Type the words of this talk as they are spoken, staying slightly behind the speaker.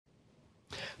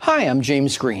Hi, I'm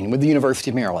James Green with the University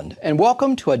of Maryland, and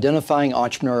welcome to Identifying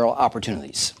Entrepreneurial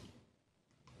Opportunities.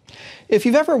 If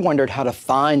you've ever wondered how to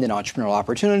find an entrepreneurial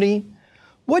opportunity,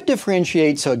 what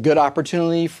differentiates a good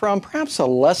opportunity from perhaps a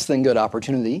less than good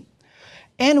opportunity,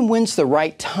 and when's the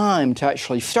right time to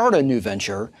actually start a new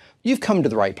venture, you've come to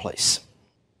the right place.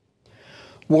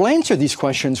 We'll answer these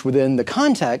questions within the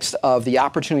context of the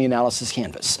Opportunity Analysis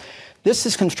Canvas. This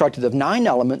is constructed of 9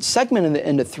 elements segmented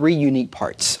into 3 unique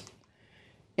parts.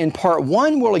 In Part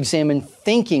 1, we'll examine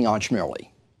thinking entrepreneurially,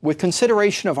 with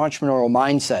consideration of entrepreneurial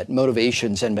mindset,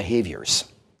 motivations, and behaviors.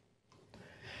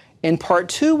 In Part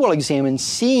 2, we'll examine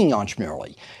seeing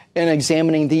entrepreneurially and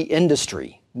examining the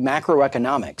industry,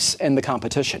 macroeconomics, and the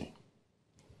competition.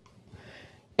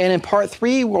 And in Part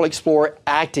 3, we'll explore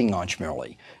acting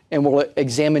entrepreneurially, and we'll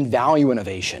examine value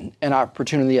innovation and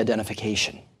opportunity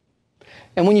identification.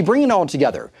 And when you bring it all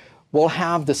together, we'll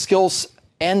have the skills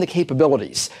and the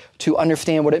capabilities to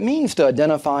understand what it means to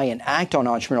identify and act on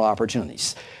entrepreneurial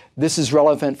opportunities. This is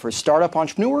relevant for startup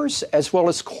entrepreneurs as well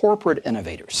as corporate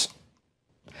innovators.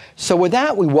 So with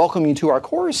that, we welcome you to our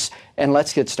course, and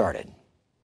let's get started.